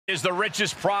Is the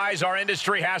richest prize our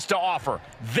industry has to offer.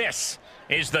 This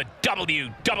is the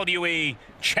WWE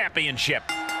Championship.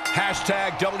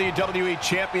 Hashtag WWE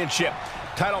Championship.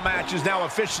 Title match is now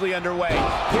officially underway.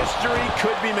 History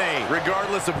could be made.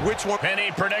 Regardless of which one.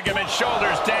 Penny predicament,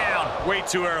 shoulders down. Way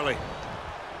too early.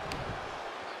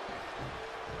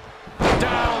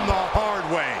 Down the hard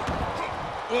way.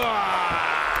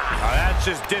 Oh, that's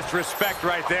just disrespect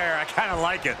right there. I kind of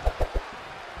like it.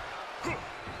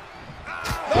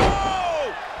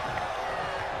 Oh!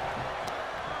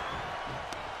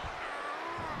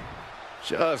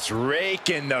 Just rake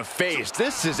in the face.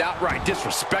 This is outright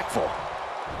disrespectful.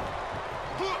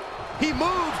 He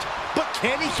moved, but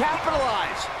can he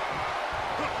capitalize?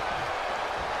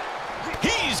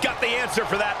 He's got the answer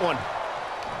for that one.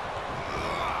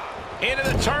 Into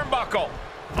the turnbuckle.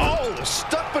 Oh,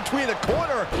 stuck between the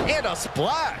corner and a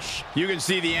splash. You can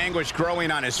see the anguish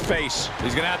growing on his face.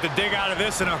 He's going to have to dig out of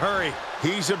this in a hurry.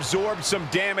 He's absorbed some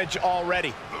damage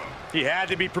already. He had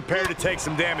to be prepared to take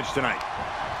some damage tonight.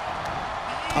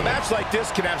 A match like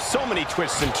this can have so many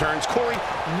twists and turns. Corey,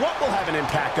 what will have an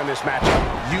impact on this matchup?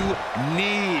 You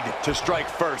need to strike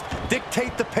first.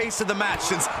 Dictate the pace of the match.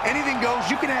 Since anything goes,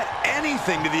 you can add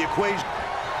anything to the equation.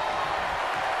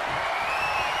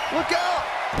 Look out!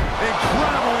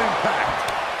 Incredible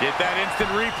impact. Get that instant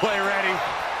replay ready.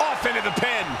 Off into the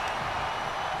pin.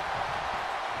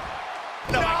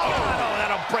 No! Oh,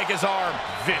 that'll break his arm.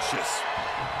 Vicious.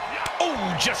 Oh,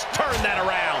 just turn that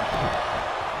around.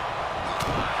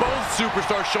 Both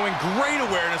superstars showing great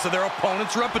awareness of their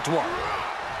opponent's repertoire.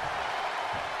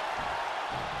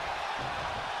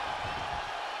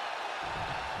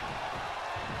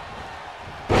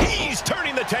 He's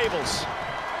turning the tables.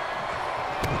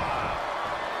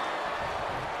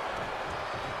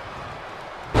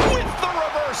 With the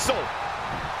reversal.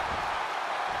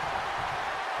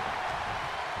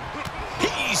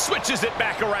 He switches it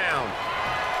back around.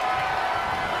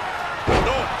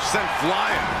 Oh, sent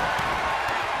flying.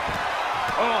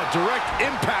 Oh, direct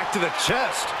impact to the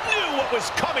chest. Knew what was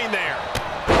coming there.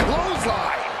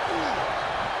 Clothesline.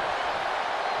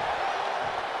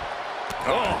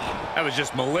 Oh, that was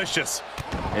just malicious.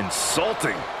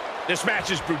 Insulting. This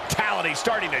match's brutality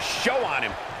starting to show on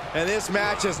him. And this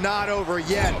match is not over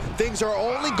yet. Things are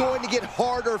only going to get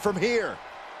harder from here.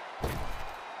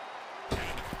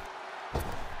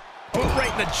 Boot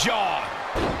right in the jaw.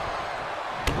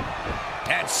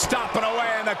 And stomping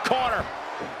away in the corner.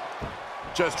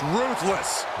 Just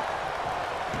ruthless.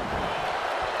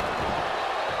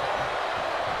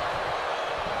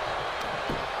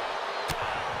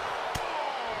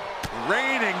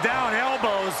 Raining down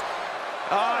elbows.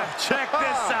 Check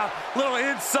this out. Little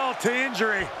insult to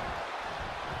injury.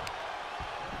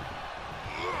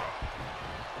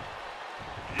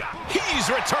 He's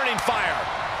returning fire.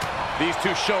 These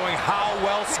two showing how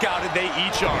well scouted they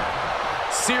each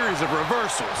are. Series of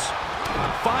reversals.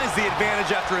 Finds the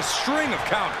advantage after a string of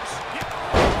counters.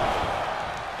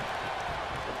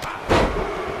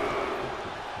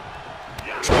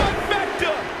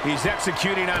 Trifecta! He's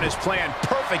executing on his plan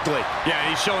perfectly. Yeah,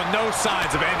 he's showing no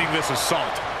signs of ending this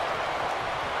assault.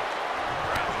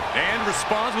 And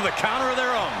responds with a counter of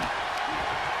their own.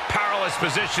 Powerless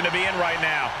position to be in right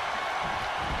now.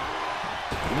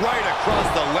 Right across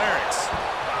the larynx.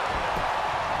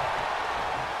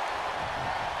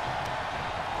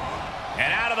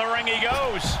 And out of the ring he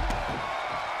goes.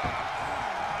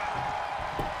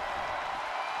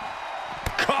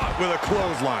 Caught with a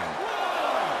clothesline.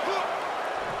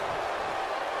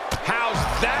 How's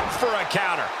that for a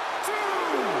counter?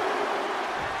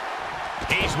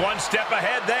 He's one step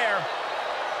ahead there.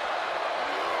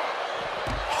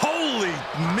 Holy,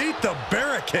 meet the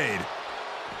barricade.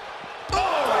 Oh,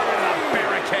 right in the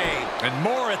barricade. And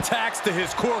more attacks to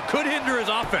his core could hinder his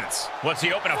offense. What's he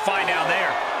hoping to find out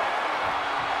there?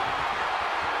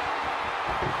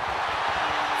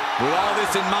 With all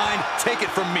this in mind, take it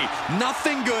from me.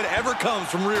 Nothing good ever comes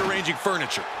from rearranging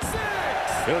furniture.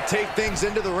 He'll take things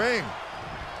into the ring.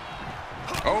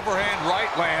 Overhand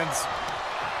right lands.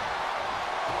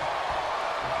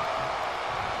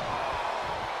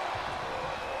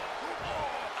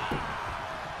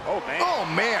 Oh, man. Oh,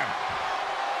 man.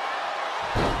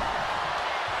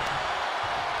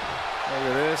 Look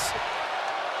at this.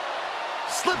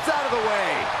 Slips out of the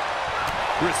way.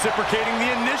 Reciprocating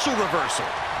the initial reversal.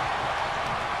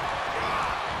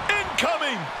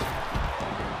 Incoming!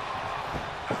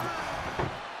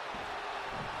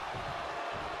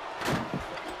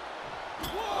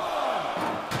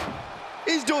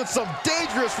 He's doing some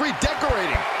dangerous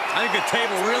redecorating. I think the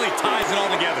table really ties it all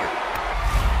together.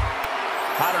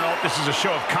 I don't know if this is a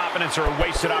show of confidence or a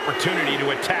wasted opportunity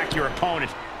to attack your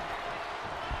opponent.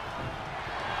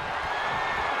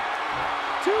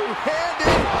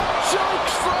 Two-handed choke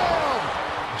slam!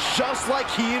 Just like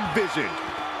he envisioned.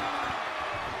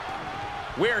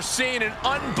 We're seeing an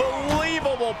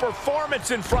unbelievable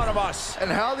performance in front of us.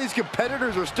 And how these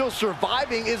competitors are still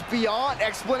surviving is beyond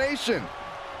explanation.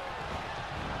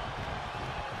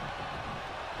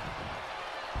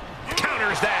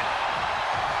 Counters that.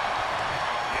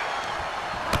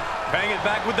 Paying it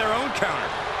back with their own counter.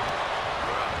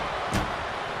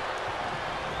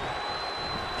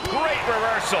 Great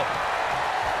reversal.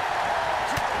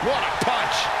 What a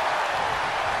punch.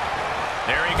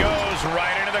 There he goes,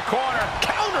 right into the corner.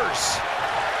 Counters.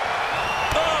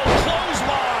 Oh,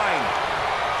 clothesline.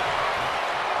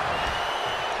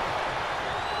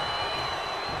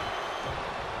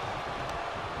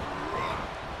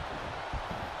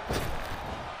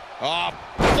 Oh,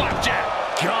 flapjack.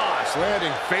 Gosh,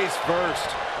 landing face first.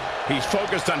 He's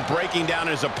focused on breaking down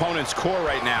his opponent's core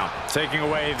right now. Taking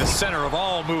away the center of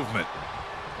all movement.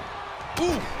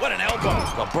 Ooh, what an elbow.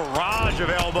 A barrage of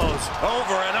elbows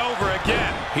over and over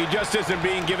again. He just isn't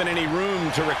being given any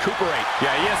room to recuperate.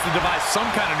 Yeah, he has to devise some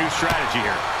kind of new strategy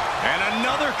here. And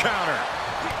another counter.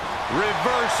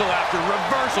 Reversal after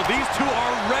reversal. These two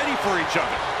are ready for each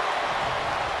other.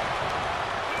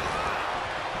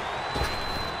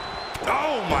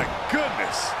 Oh, my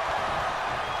goodness.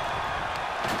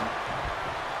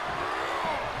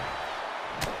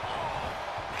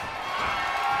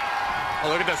 Oh,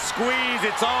 look at the squeeze.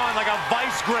 It's on like a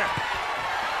vice grip.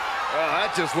 Oh,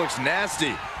 that just looks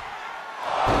nasty.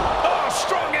 Oh,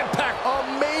 strong impact.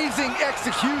 Amazing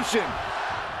execution.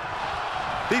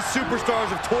 These superstars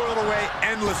have toiled away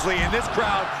endlessly, and this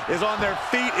crowd is on their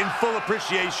feet in full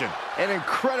appreciation. An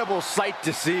incredible sight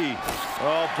to see.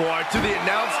 Oh, boy, to the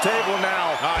announce table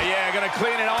now. Oh, yeah, gonna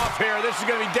clean it off here. This is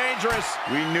gonna be dangerous.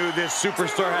 We knew this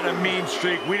superstar had a mean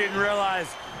streak. We didn't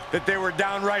realize that they were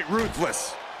downright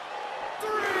ruthless.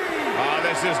 Oh,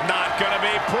 this is not gonna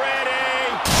be pretty.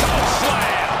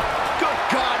 Slam. Good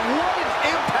God, what an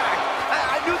impact.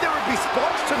 I knew there would be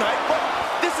sparks tonight, but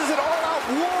this is an all-out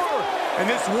war. And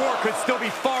this war could still be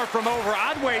far from over.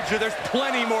 I'd wager there's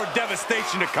plenty more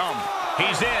devastation to come.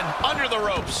 He's in, under the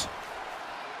ropes.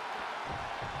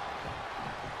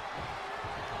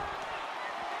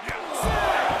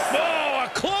 Oh, a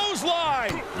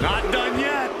clothesline. Not done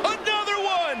yet. Another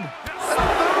one.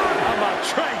 How about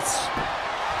Trace?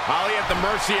 Khali at the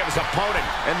mercy of his opponent.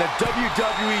 And the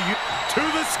WWE To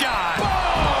the sky.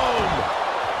 Boom!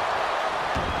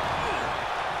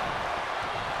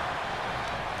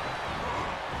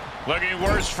 Looking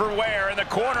worse for wear in the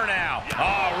corner now.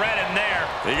 Oh, red in there.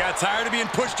 He got tired of being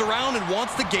pushed around and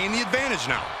wants to gain the advantage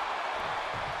now.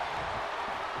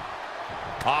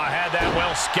 Oh, had that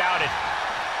well scouted.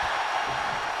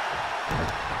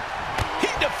 He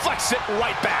deflects it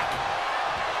right back.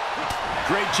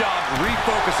 Great job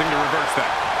refocusing to reverse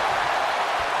that.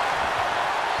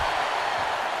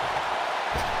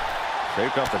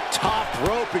 Take off the top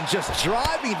rope and just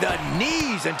driving the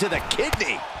knees into the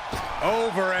kidney.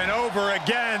 Over and over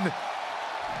again.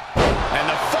 And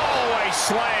the fallaway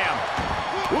slam.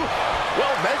 Ooh,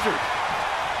 well measured.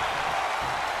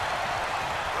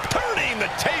 Turning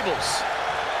the tables.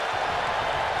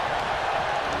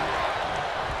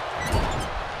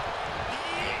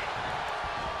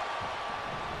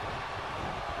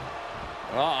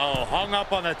 Uh-oh, hung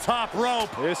up on the top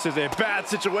rope. This is a bad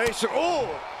situation.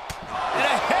 Oh! And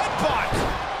a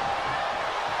headbutt.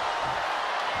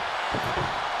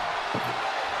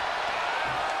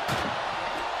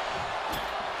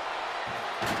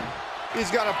 He's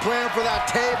got a plan for that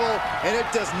table, and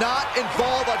it does not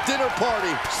involve a dinner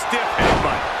party. Stiff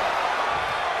headbutt.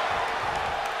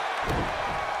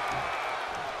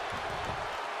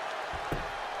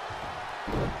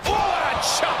 What a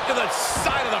chop to the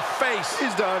side of the face.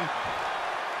 He's done.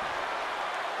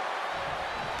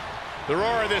 The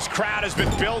roar of this crowd has been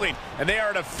building, and they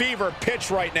are at a fever pitch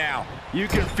right now. You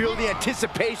can feel the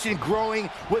anticipation growing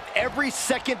with every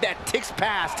second that ticks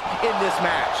past in this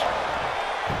match.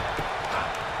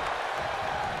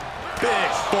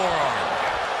 Big forearm.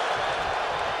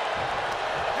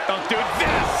 Don't do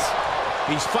this.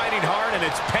 He's fighting hard, and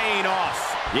it's paying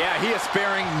off. Yeah, he is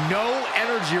sparing no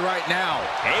energy right now.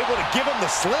 Able to give him the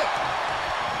slip.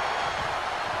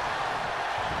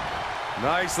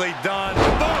 Nicely done.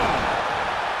 Boom!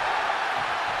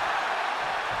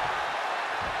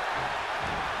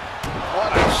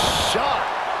 What a shot.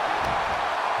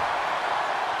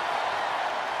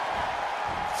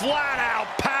 Flat out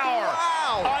power.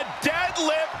 Wow. A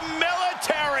deadlift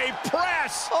military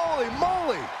press. Holy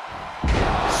moly.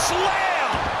 Slam.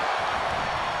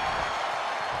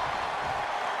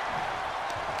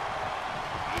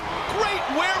 Great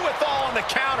wherewithal on the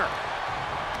counter.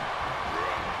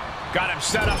 Got him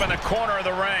set up in the corner of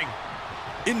the ring.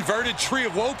 Inverted tree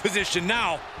of woe position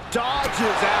now. Dodges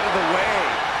out of the way.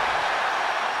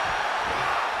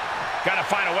 Got to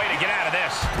find a way to get out of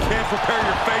this. Can't prepare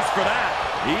your face for that.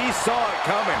 He saw it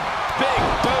coming. Big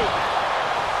boot.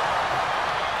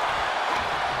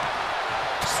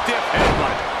 Stiff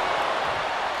headbutt.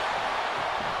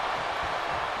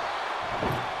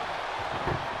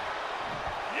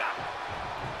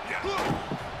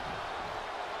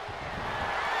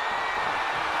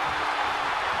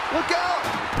 Look out!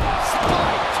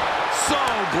 Spiked! So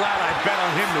glad I bet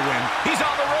on him to win. He's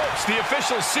on the ropes. The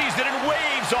official sees it and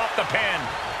waves off the pin.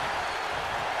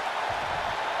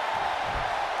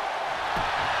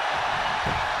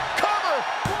 Cover!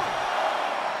 1,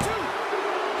 2.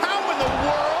 How in the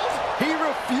world? He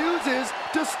refuses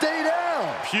to stay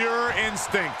down. Pure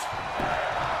instinct.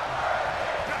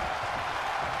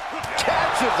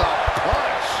 Catches a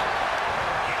punch.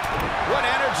 What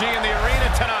energy in the arena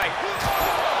tonight.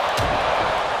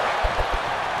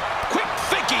 Quick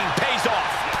thinking pays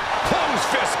off. Closed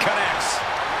fist connects.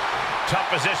 Tough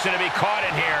position to be caught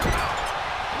in here.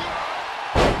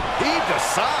 Heaved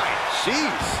aside.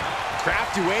 Jeez.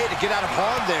 Crafty way to get out of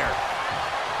harm there.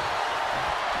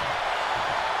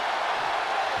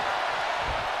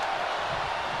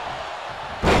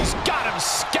 He's got him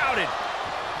scouted.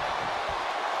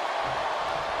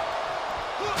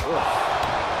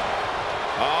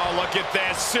 Oh, look at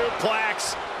this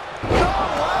suplex. Oh,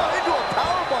 wow, into a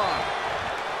powerbomb.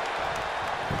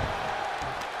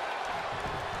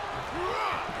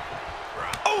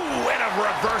 Oh, and a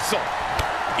reversal.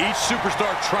 Each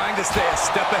superstar trying to stay a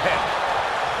step ahead.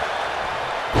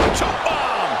 Chop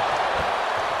bomb.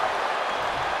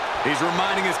 He's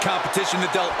reminding his competition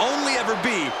that they'll only ever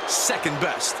be second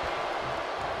best.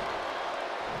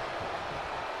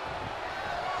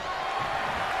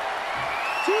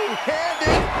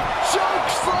 Two-handed choke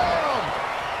slam.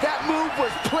 That move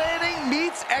was planning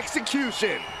meets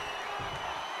execution.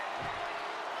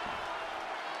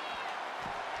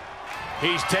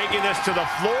 He's taking this to the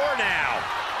floor now.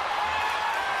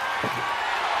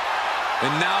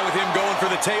 And now with him going for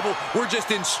the table, we're just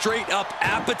in straight-up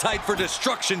appetite for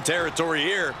destruction territory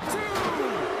here.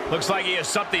 Looks like he has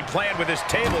something planned with his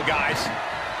table, guys.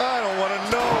 I don't want to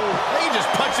know. He just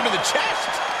punched him in the chest.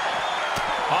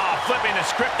 Oh, flipping the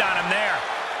script on him there.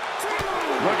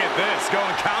 Look at this,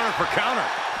 going counter for counter.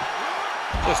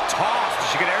 Just tossed.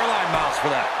 She get airline miles for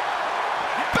that.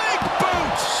 Big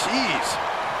boot. Jeez.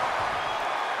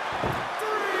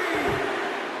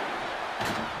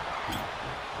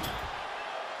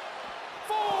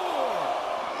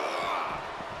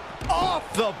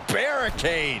 Off the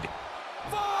barricade.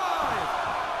 5,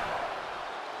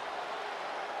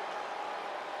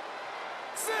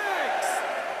 6.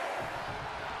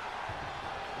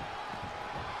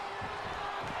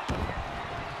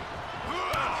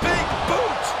 Big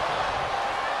boot.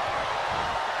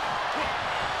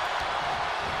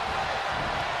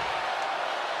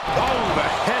 Oh, the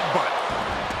headbutt.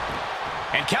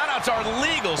 And countouts are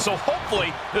legal, so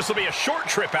hopefully this will be a short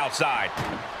trip outside.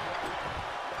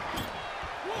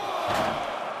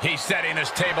 He's setting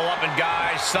this table up, and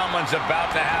guys, someone's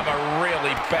about to have a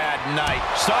really bad night.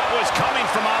 Saw it was coming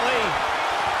from Ali.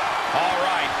 All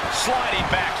right, sliding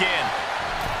back in.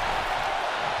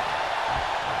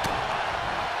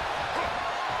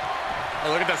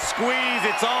 Oh, look at the squeeze.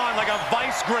 It's on like a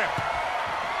vice grip.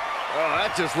 Oh,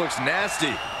 that just looks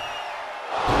nasty.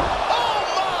 Oh,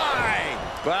 my!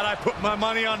 Glad I put my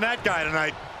money on that guy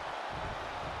tonight.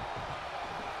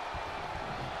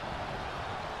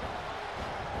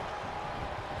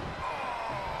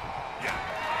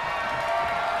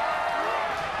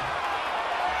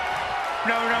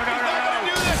 No.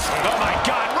 Do this. Oh, my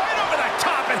God, right over the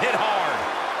top and hit hard.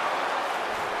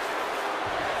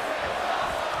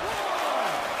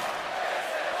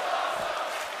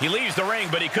 He leaves the ring,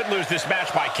 but he could lose this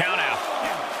match by countout.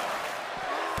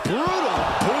 Brutal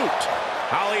boot.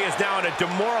 Ali is now in a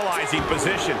demoralizing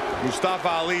position. Mustafa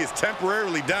Ali is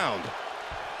temporarily downed.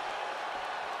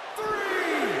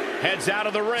 Heads out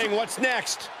of the ring. What's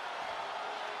next?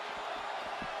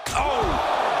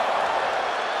 Oh!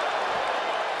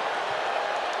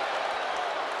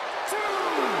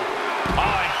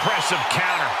 Oh, impressive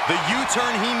counter. The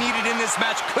U-turn he needed in this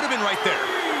match could have been right there.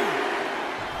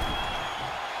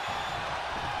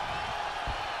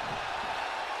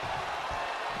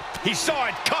 He saw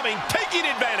it coming, taking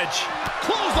advantage.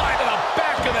 Clothesline to the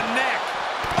back of the neck.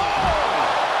 Oh!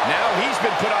 Now he's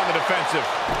been put on the defensive.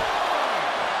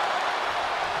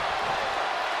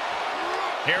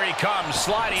 Here he comes,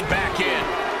 sliding back in.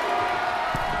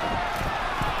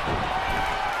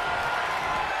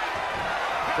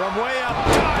 From way up,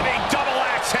 diving double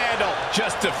axe handle.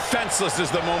 Just defenseless as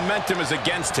the momentum is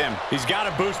against him. He's got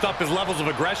to boost up his levels of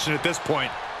aggression at this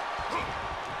point.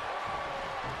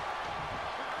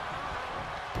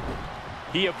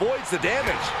 He avoids the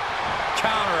damage.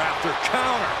 Counter after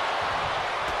counter.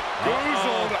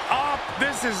 Goozled up.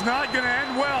 This is not going to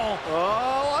end well.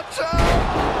 Oh, watch out.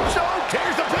 Choke.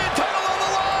 Here's the pin, title on the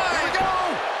line. Here we go.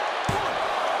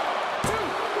 1,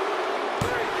 2,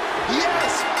 3.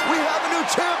 Yes, we have a new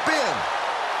champion.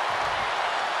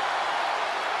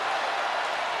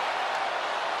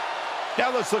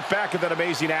 Now let's look back at that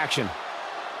amazing action.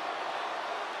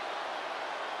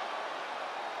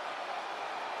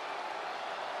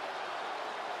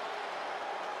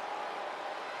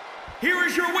 Here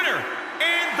is your winner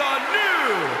and the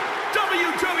new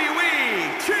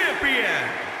WWE Champion.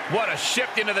 What a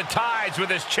shift into the tides with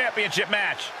this championship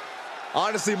match.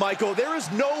 Honestly, Michael, there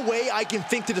is no way I can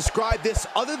think to describe this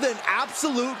other than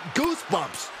absolute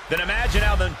goosebumps. Then imagine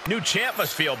how the new champ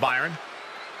must feel, Byron.